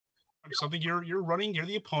something you're running, you're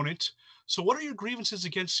the opponent. So what are your grievances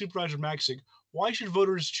against Supervisor Maxig? Why should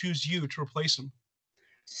voters choose you to replace him?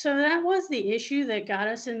 So that was the issue that got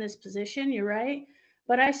us in this position. You're right.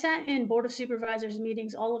 But I sat in Board of Supervisors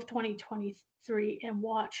meetings all of 2023 and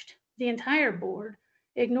watched the entire board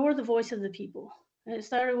ignore the voice of the people. And it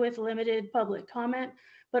started with limited public comment,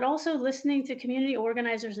 but also listening to community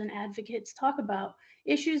organizers and advocates talk about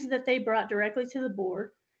issues that they brought directly to the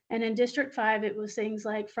board. And in District 5, it was things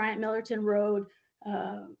like Bryant Millerton Road,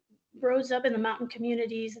 uh, roads up in the mountain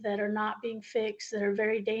communities that are not being fixed, that are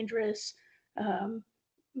very dangerous. Um,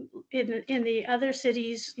 in the other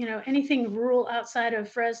cities, anything rural outside of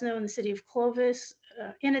Fresno in the city of Clovis,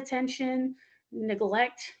 inattention,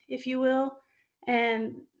 neglect, if you will,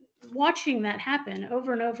 and watching that happen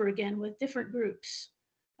over and over again with different groups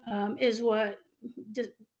is what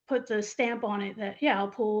put the stamp on it that yeah, I'll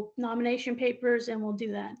pull nomination papers and we'll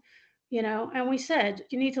do that. And we said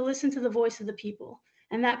you need to listen to the voice of the people.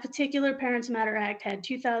 And that particular Parents Matter Act had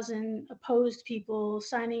 2,000 opposed people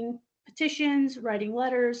signing petitions, writing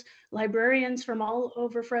letters, librarians from all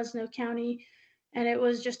over Fresno County, and it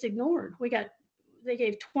was just ignored. They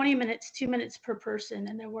gave 20 minutes, 2 minutes per person,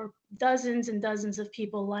 and there were dozens and dozens of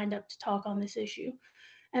people lined up to talk on this issue.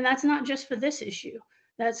 And that's not just for this issue.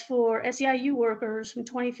 That's for SEIU workers from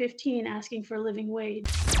 2015 asking for a living wage.